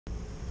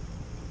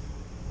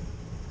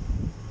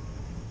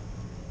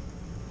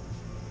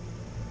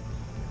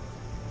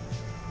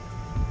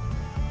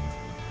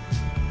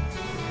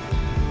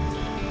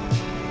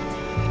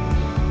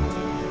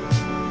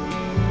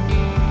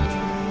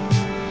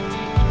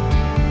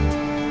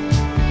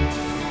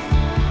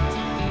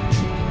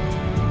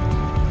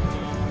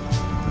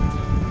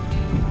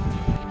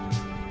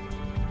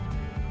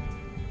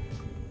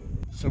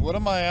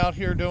am I out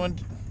here doing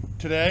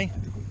today?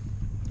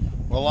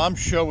 Well, I'm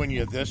showing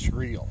you this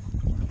reel.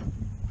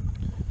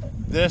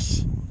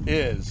 This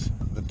is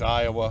the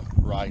DAIWA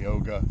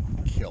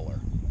Killer.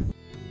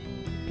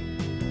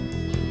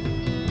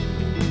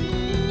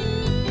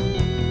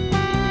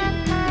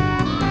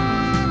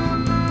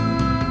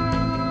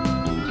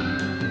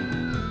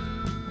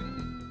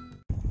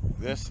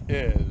 This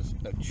is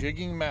a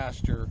Jigging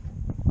Master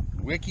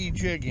Wiki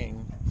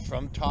Jigging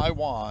from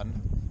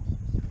Taiwan,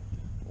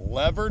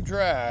 lever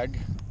drag,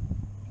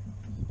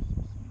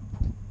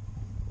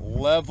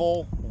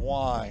 level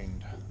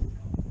wind.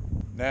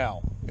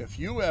 Now, if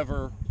you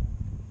ever,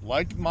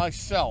 like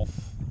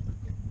myself,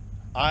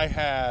 I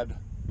had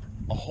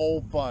a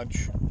whole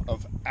bunch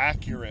of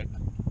accurate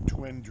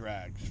twin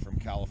drags from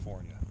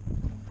California.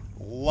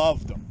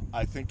 Loved them.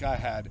 I think I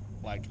had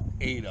like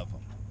 8 of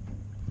them.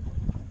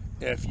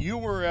 If you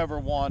were ever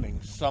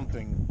wanting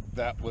something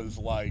that was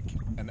like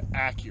an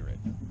accurate,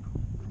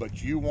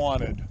 but you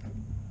wanted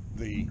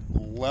the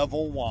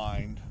level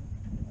wind,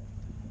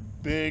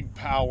 big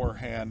power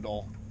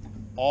handle,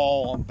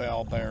 all on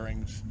ball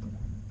bearings,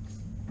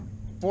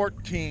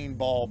 14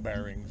 ball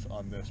bearings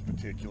on this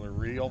particular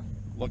reel.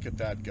 Look at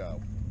that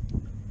go.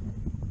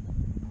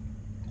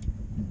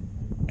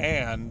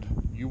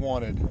 And you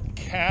wanted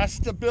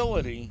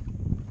castability,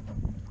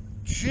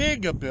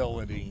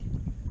 jiggability,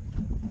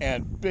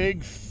 and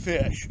big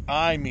fish,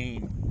 I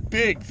mean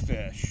big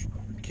fish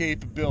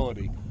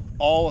capability,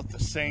 all at the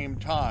same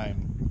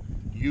time.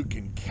 You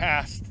can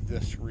cast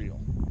this reel.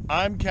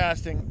 I'm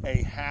casting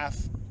a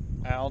 1/2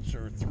 ounce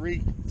or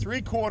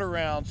 3/4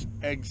 ounce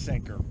egg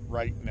sinker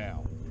right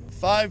now.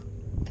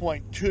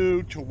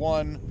 5.2 to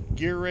 1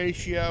 gear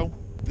ratio.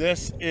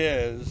 This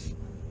is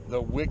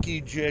the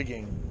Wiki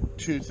Jigging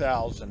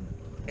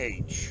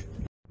 2000H.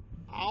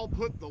 I'll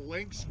put the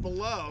links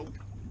below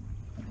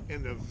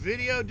in the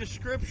video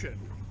description.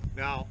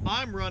 Now,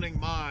 I'm running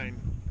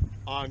mine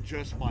on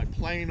just my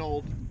plain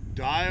old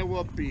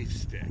DAIWA beef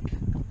stick.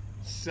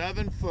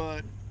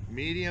 7-foot,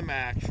 medium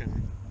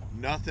action,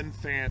 nothing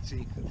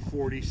fancy,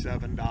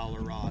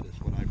 $47 rod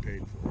is what I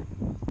paid for it.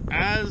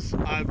 As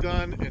I've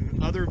done in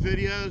other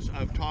videos,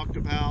 I've talked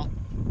about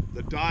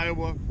the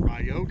DAIWA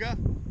Ryoga.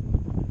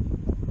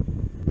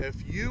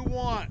 If you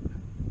want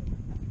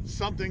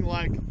something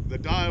like the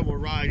DAIWA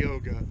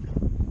Ryoga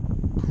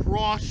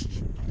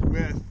crossed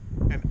with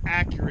an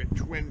accurate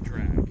twin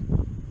drag,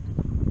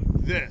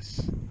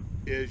 this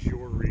is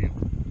your reel.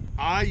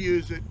 I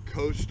use it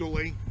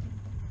coastally,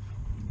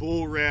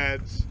 bull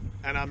reds,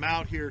 and I'm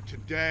out here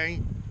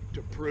today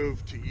to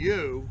prove to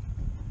you,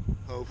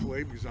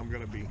 hopefully, because I'm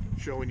going to be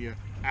showing you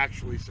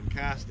actually some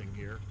casting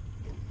here,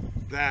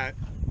 that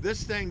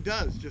this thing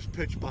does just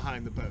pitch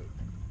behind the boat.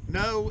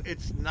 No,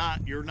 it's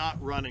not. You're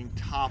not running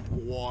top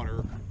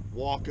water,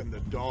 walking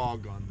the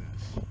dog on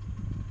this.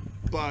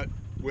 But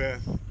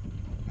with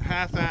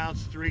 1/2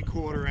 ounce,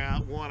 3/4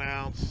 ounce, 1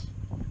 ounce,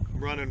 I'm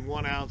running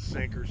 1 ounce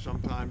sinker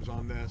sometimes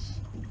on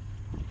this,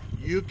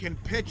 you can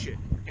pitch it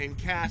and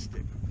cast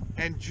it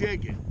and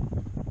jig it.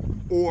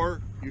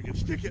 Or you can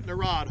stick it in a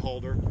rod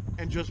holder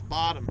and just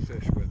bottom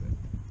fish with it.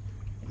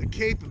 The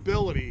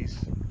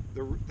capabilities,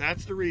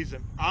 that's the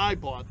reason I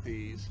bought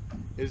these,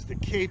 is the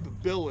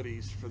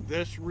capabilities for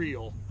this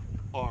reel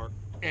are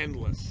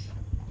endless.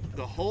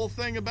 The whole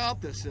thing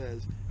about this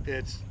is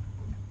it's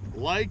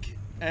like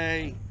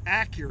a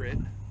accurate,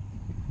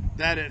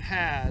 that it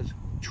has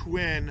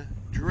twin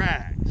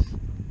drags.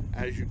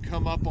 As you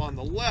come up on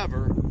the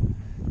lever,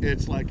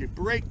 it's like a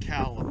brake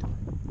caliper.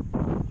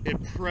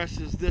 It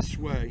presses this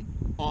way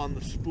on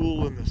the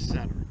spool in the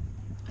center.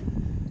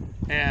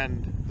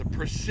 And the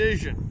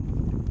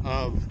precision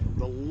of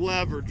the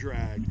lever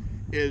drag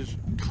is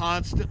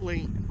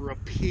constantly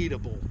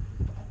repeatable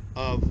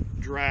of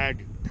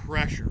drag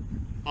pressure,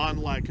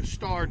 unlike a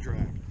star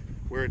drag,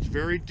 where it's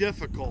very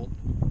difficult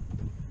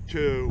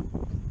to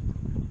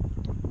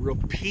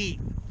repeat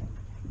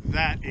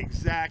that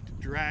exact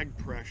drag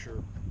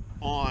pressure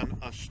on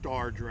a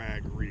star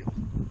drag reel.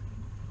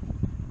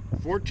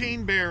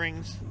 14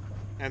 bearings,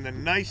 and the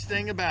nice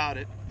thing about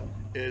it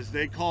is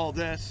they call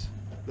this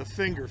the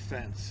finger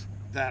fence.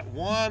 That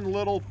one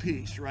little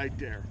piece right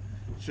there.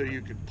 So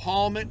you can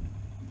palm it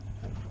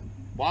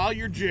while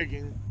you're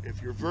jigging.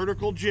 If you're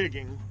vertical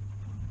jigging,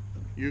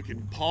 you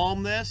can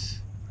palm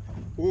this,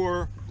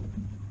 or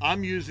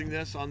I'm using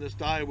this on this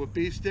DAIWA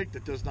beef stick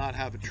that does not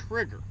have a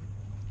trigger.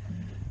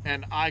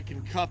 And I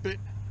can cup it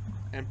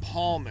and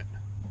palm it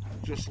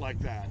just like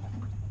that.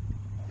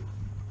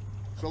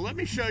 So let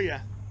me show you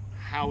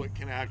how it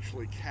can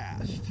actually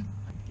cast.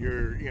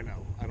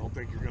 I don't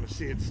think you're going to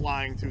see it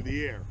flying through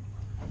the air,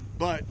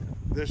 but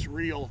this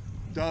reel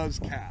does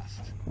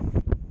cast.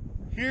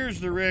 Here's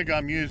the rig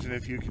I'm using,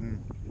 if you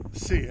can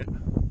see it.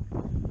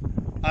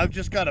 I've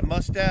just got a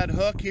mustad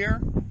hook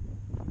here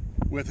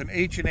with an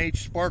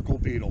H&H sparkle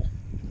beetle,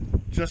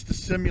 just to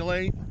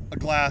simulate a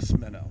glass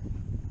minnow.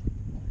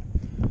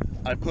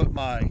 I put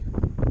my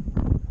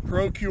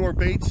ProCure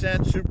Bait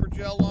Scent Super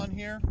Gel on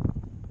here.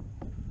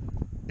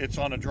 It's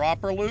on a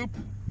dropper loop.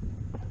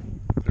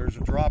 There's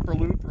a dropper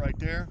loop right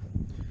there.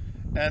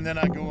 and then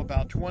I go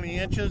about 20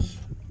 inches,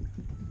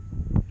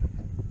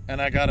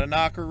 and I got a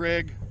knocker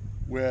rig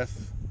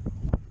with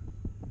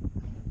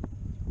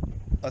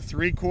a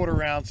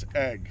 3/4 ounce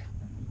egg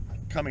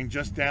coming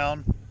just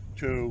down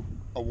to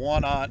a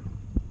 1/0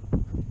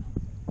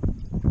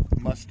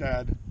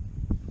 Mustad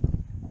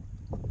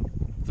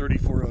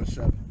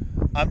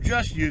 3407. I'm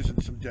just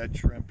using some dead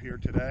shrimp here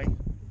today.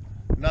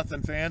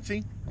 Nothing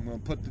fancy. I'm going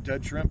to put the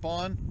dead shrimp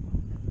on.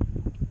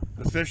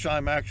 The fish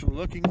I'm actually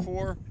looking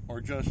for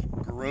are just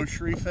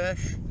grocery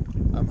fish.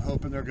 I'm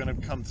hoping they're going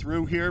to come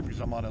through here because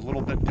I'm on a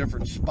little bit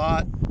different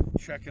spot,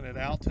 checking it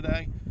out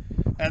today.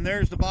 And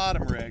there's the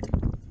bottom rig.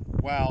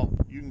 Wow,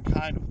 you can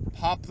kind of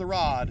pop the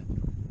rod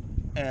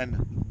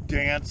and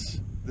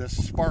dance this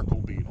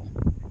sparkle beetle.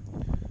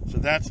 So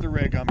that's the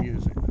rig I'm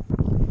using.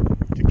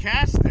 To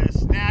cast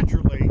this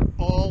naturally,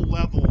 all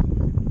level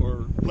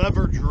or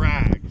lever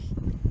drags,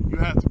 you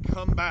have to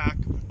come back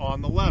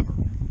on the lever.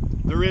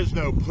 There is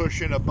no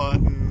pushing a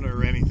button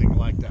or anything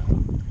like that.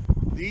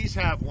 These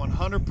have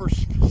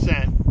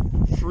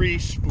 100% free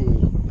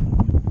spool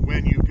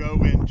when you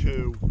go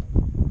into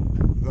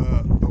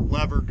the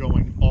lever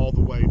going all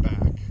the way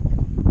back.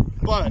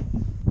 But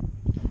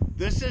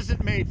this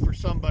isn't made for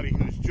somebody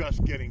who's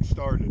just getting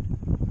started,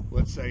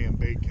 let's say in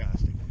bait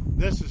casting.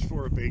 This is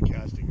for a bait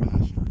casting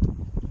master.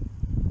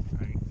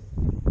 Right?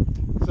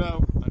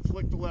 So I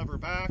flick the lever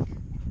back,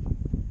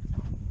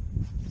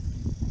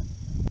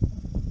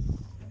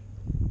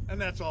 and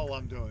that's all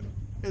I'm doing,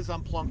 is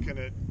I'm plunking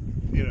it,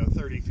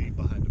 30 feet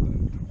behind the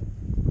boat.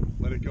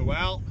 Let it go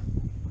out,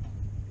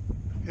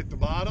 hit the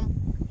bottom,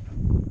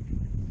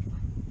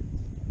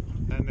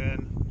 and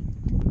then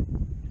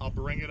I'll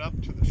bring it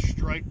up to the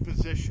strike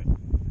position.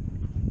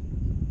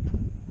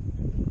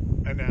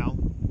 And now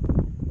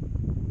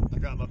I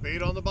got my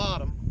bait on the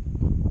bottom,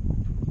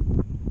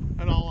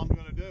 and all I'm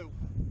going to do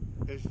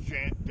is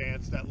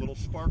dance that little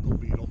sparkle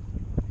beetle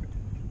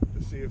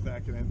to see if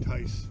that can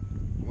entice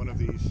one of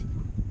these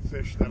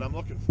fish that I'm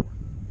looking for.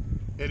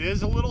 It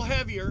is a little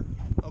heavier,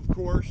 of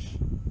course,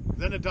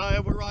 than a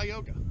DAIWA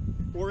Ryoga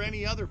or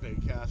any other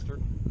bait caster,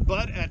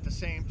 but at the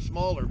same,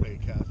 smaller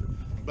bait caster.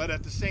 But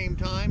at the same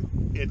time,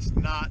 it's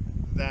not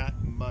that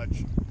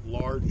much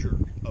larger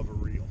of a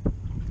reel.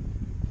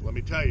 Let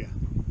me tell you,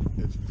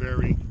 it's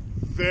very,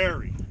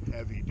 very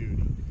heavy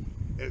duty.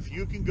 If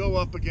you can go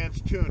up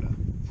against tuna,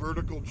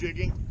 vertical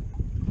jigging,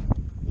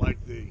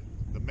 like the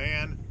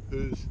man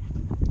who's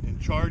in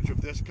charge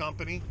of this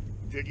company,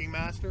 Jigging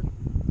Master,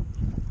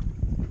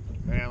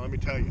 man, let me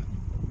tell you,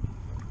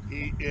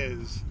 he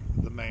is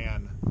the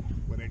man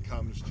when it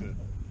comes to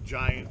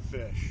giant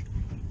fish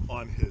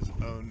on his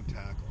own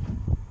tackle.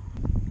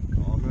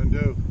 All I'm going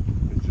to do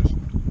is just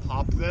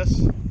pop this,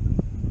 and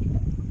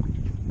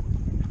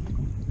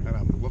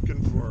I'm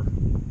looking for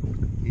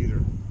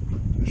either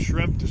the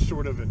shrimp to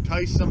sort of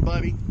entice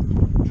somebody,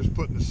 just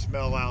putting the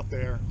smell out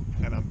there,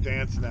 and I'm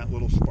dancing that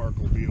little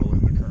sparkle beetle in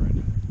the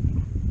current.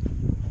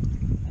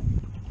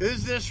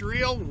 Is this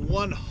reel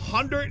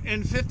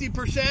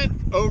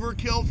 150%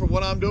 overkill for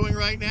what I'm doing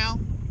right now?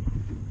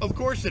 Of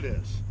course it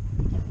is.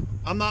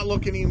 I'm not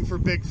looking even for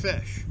big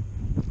fish.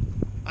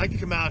 I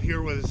could come out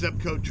here with a zip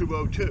code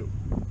 202.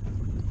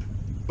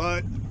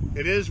 But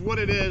it is what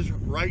it is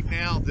right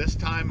now, this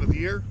time of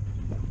year.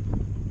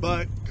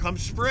 But come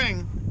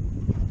spring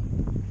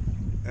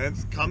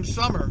and come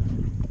summer,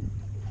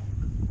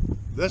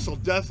 this will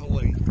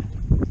definitely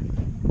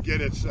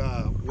get its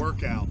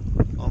workout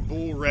on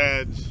bull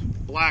reds,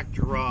 black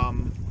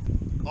drum,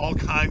 all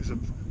kinds of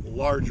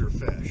larger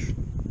fish.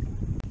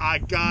 I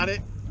got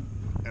it,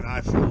 and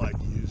I feel like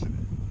using it.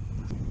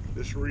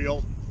 This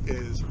reel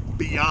is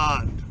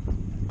beyond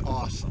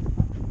awesome.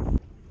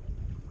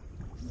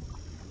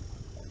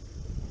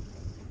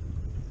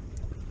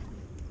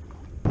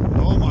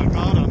 Oh my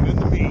God, I'm in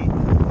the meat.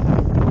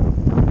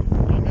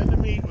 I'm in the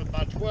meat with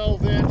my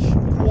 12-inch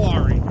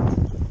quarry.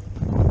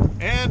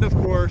 And of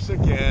course,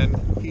 again,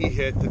 he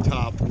hit the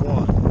top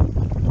one.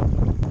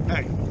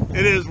 Hey,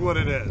 it is what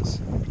it is.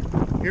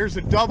 Here's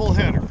a double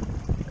header.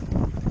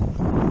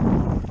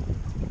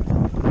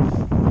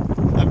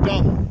 A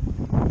double.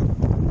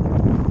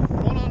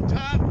 One on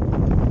top,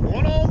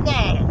 one on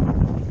bottom.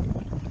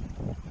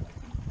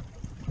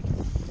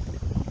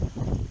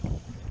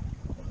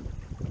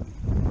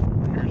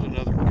 Here's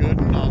another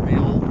good one on the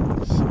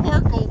old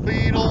sparkle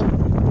beetle.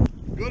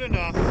 Good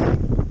enough.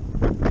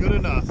 Good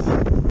enough.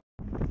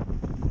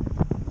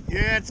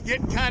 Yeah, it's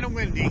getting kind of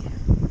windy.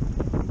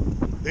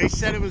 They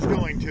said it was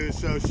going to,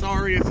 so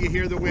sorry if you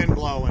hear the wind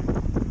blowing.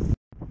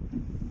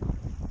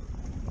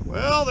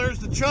 Well, there's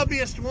the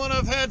chubbiest one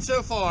I've had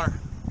so far.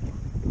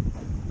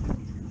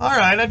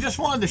 Alright, I just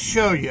wanted to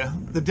show you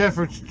the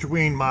difference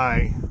between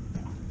my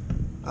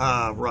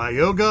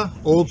Ryoga,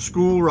 old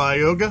school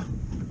Ryoga,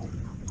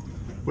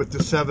 with the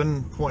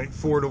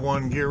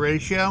 7.4:1 gear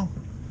ratio,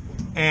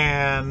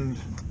 and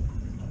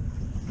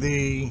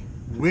the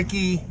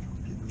Wiki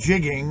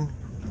Jigging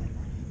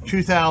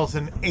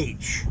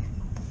 2000H.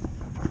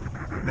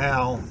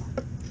 Now,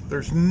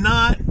 there's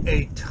not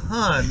a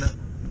ton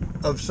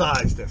of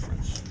size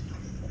difference.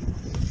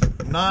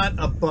 not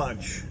a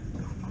bunch.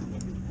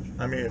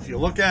 I mean, if you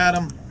look at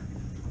them,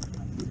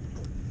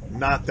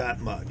 not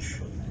that much.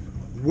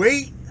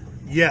 Weight,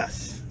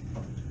 yes.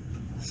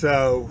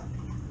 So,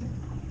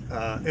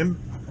 in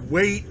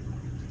weight,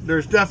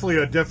 there's definitely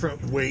a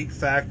different weight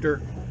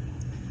factor.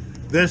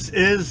 This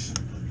is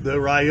the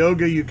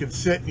Ryoga. You can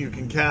sit and you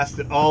can cast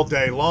it all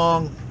day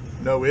long,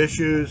 no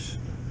issues.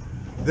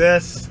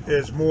 This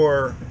is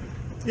more,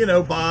 you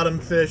know, bottom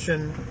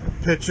fishing,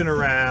 pitching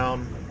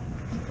around.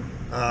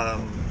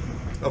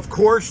 Of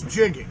course,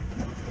 jigging.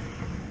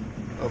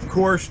 Of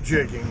course,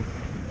 jigging.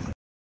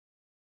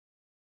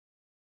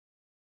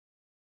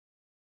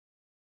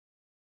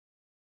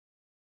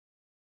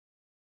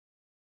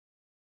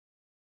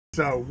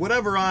 So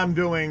whatever I'm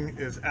doing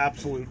is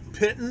absolute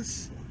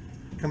pittance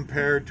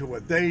compared to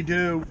what they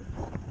do.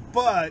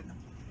 But,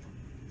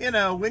 you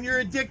know, when you're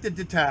addicted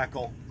to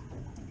tackle,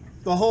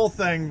 the whole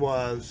thing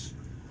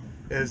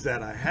is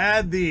that I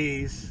had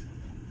these,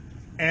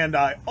 and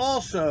I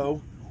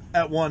also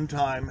at one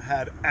time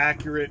had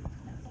accurate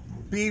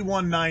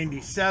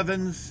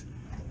B197s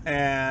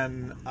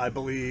and I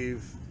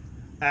believe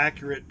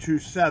accurate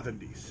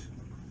 270s.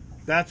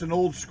 That's an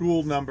old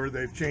school number.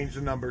 They've changed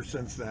the number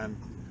since then.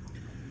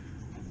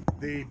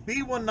 The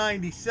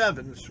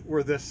B197s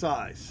were this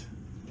size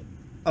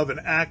of an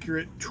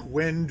accurate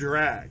twin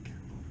drag.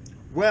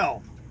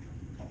 Well,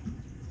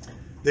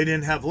 they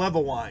didn't have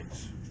level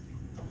lines.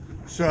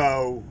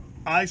 So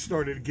I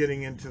started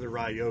getting into the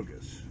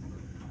Ryogas.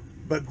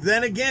 But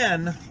then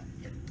again,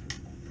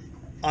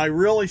 I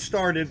really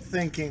started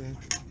thinking,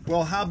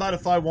 well, how about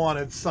if I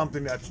wanted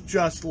something that's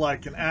just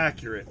like an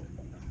accurate,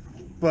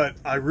 but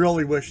I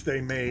really wish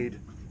they made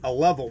a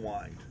level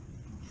line.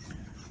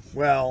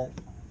 Well,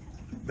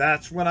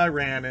 that's when I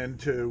ran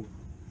into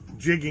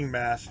Jigging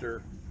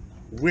Master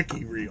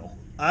Wiki Reel.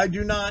 I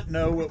do not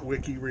know what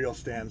Wiki Reel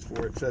stands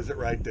for. It says it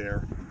right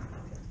there.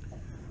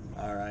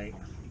 All right.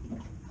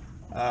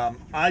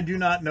 I do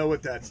not know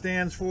what that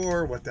stands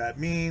for, what that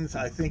means.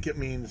 I think it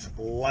means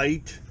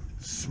light,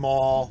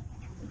 small,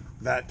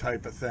 that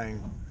type of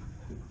thing.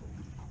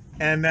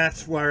 And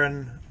that's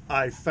when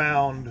I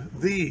found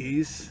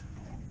these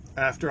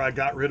after I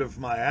got rid of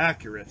my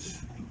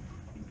accurates.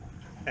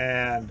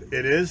 And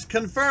it is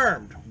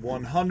confirmed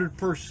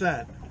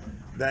 100%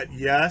 that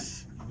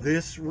yes,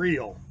 this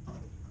reel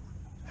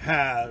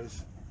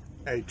has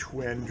a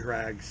twin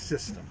drag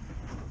system.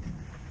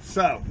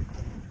 So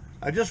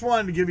I just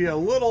wanted to give you a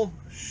little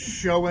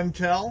show and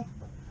tell,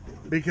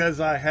 because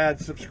I had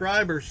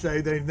subscribers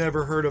say they've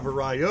never heard of a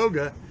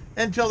Ryoga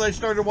until they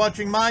started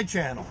watching my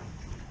channel.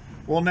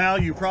 Well, now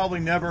you probably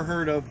never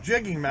heard of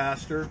Jigging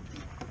Master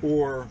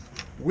or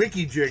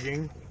Wiki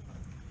Jigging,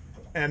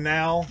 and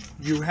now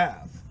you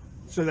have.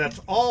 So that's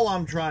all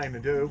I'm trying to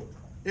do,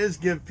 is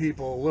give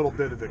people a little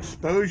bit of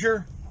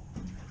exposure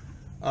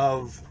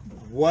of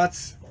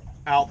what's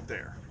out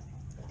there.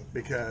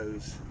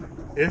 Because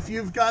if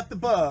you've got the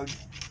bug,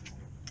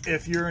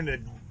 if you're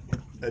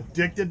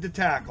addicted to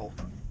tackle,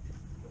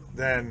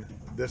 then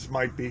this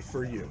might be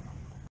for you.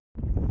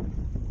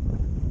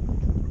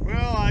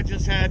 Well, I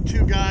just had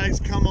two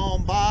guys come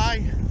on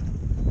by.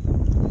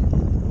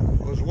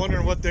 Was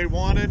wondering what they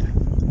wanted.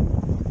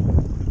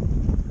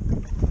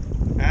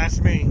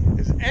 Asked me,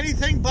 is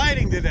anything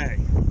biting today?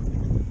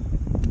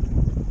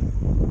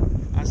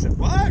 I said,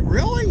 what?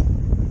 Really?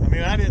 I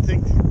mean, I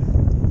didn't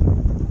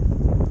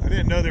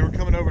know they were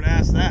coming over to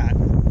ask that.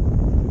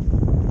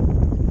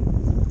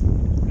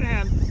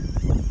 And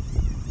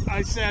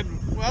I said,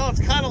 well,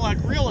 it's kind of like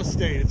real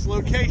estate. It's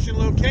location,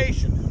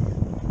 location.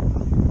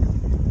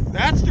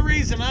 That's the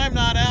reason I'm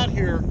not out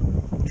here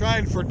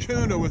trying for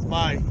tuna with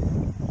my,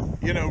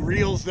 you know,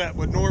 reels that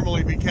would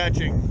normally be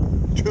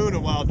catching tuna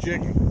while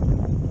jigging.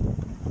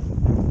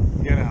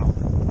 You know,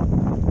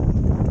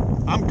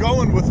 I'm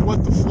going with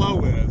what the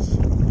flow is.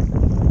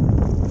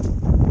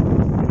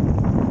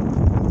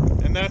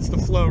 And that's the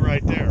flow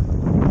right there.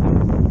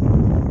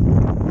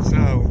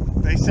 So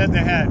they said they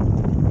had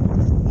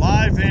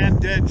live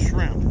and dead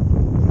shrimp.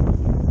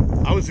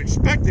 I was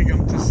expecting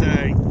them to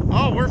say,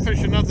 oh, we're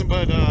fishing nothing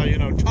but, you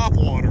know, top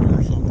water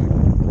or something.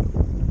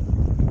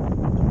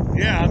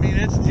 Yeah, I mean,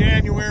 it's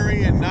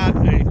January and not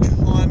a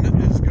ton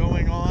is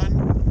going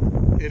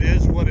on. It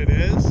is what it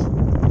is.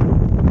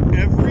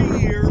 Every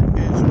year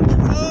is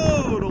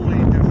totally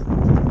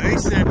different. They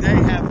said they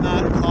have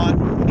not caught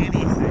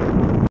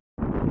anything.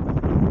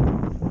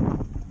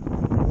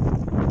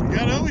 You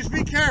gotta always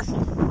be careful.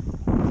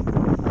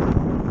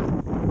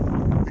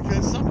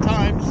 Because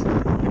sometimes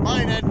you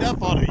might end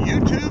up on a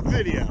YouTube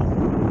video.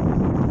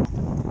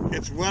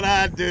 It's what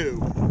I do.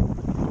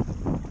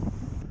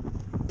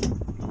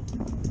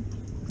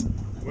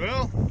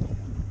 Well,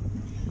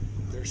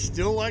 they're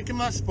still liking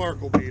my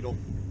sparkle beetle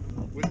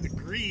with the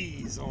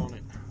grease on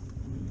it.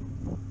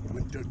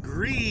 With the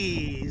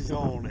grease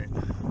on it.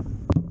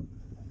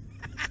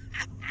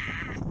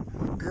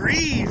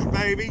 Grease,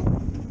 baby.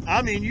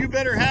 I mean, you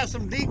better have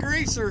some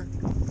degreaser.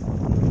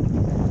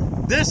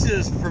 This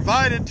is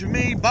provided to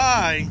me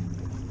by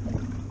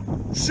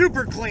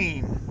Super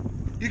Clean.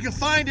 You can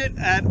find it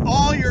at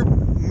all your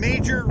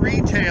major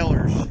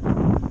retailers.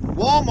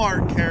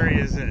 Walmart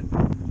carries it.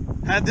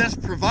 Had this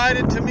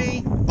provided to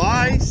me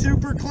by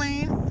Super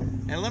Clean,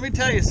 and let me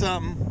tell you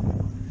something.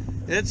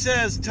 It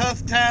says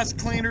Tough Task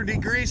Cleaner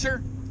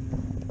Degreaser.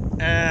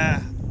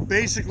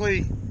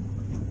 Basically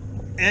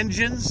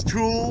engines,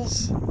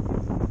 tools,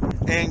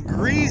 and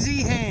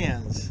greasy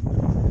hands.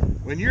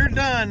 When you're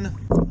done,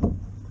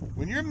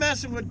 when you're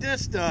messing with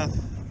this stuff,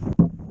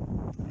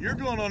 you're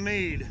gonna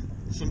need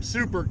some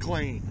Super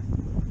Clean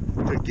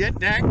to get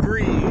that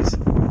grease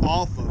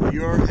off of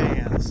your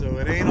hands so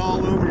it ain't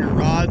all over your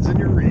rods and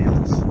your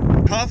reels.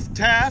 Tough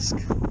Task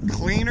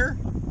Cleaner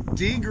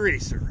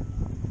Degreaser.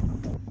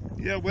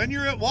 Yeah, when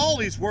you're at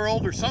Wally's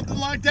World or something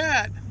like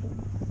that,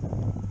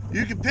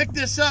 you can pick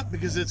this up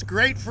because it's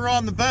great for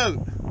on the boat.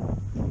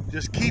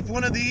 Just keep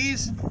one of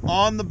these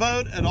on the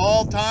boat at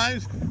all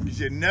times because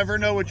you never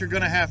know what you're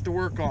going to have to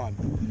work on.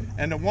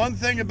 And the one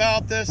thing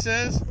about this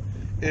is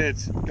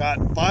it's got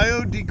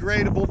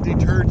biodegradable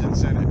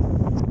detergents in it.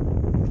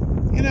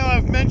 You know,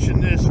 I've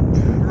mentioned this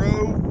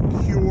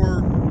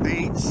Pro-Cure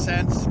bait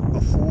scents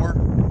before.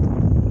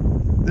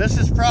 This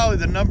is probably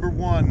the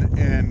 #1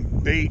 in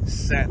bait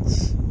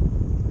scents,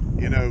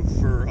 you know,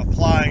 for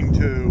applying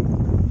to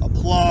a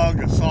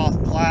plug, a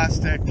soft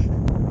plastic.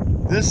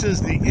 This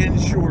is the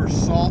inshore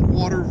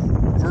saltwater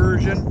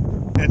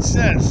version. It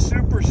says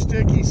super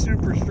sticky,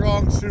 super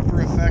strong,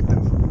 super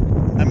effective.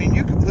 I mean,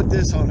 you can put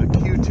this on a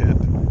Q-tip,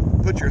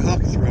 put your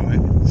hook through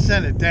it,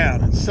 send it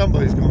down, and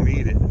somebody's going to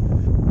eat it.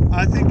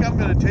 I think I'm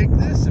going to take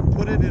this and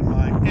put it in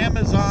my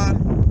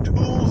Amazon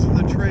Tools of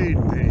the Trade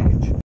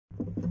page.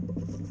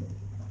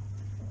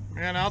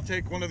 Man, I'll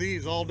take one of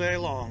these all day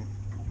long.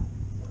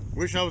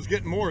 Wish I was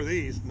getting more of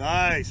these.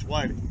 Nice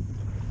whiting.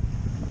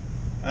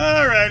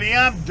 Alrighty,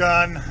 I'm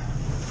done.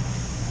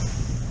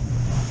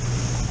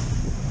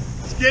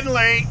 It's getting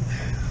late.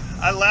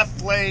 I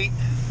left late.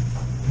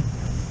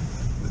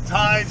 The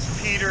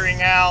tide's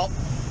petering out.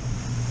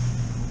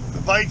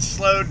 The bite's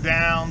slowed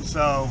down,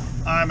 so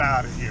I'm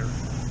out of here.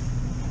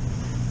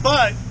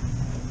 But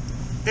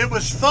it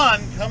was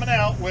fun coming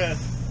out with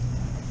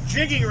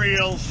jigging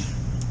reels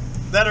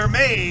that are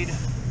made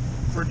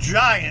for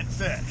giant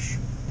fish.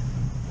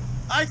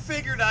 I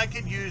figured I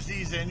could use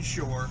these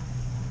inshore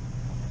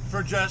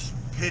for just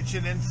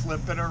pitching and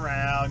flipping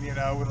around, you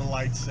know, with a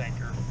light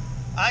sinker.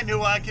 I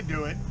knew I could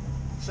do it.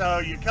 So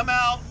you come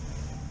out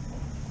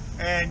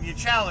and you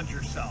challenge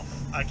yourself.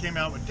 I came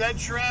out with dead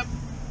shrimp.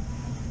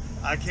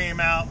 I came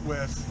out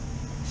with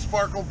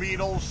sparkle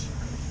beetles,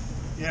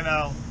 you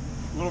know,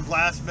 little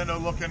glass minnow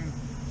looking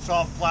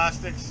soft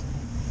plastics,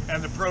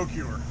 and the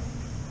Pro-Cure.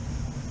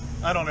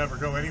 I don't ever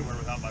go anywhere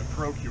without my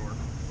Pro-Cure.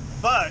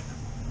 But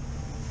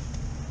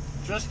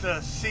just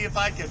to see if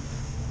I could,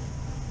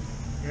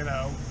 you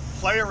know,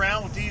 play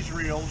around with these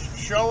reels,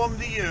 show them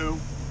to you,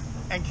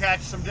 and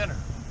catch some dinner.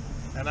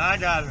 And I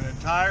got an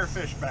entire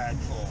fish bag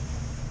full.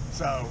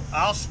 So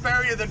I'll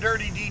spare you the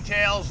dirty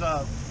details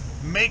of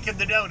making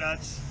the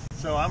donuts.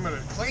 So I'm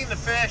gonna clean the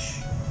fish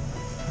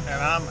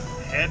and I'm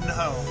heading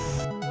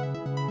home.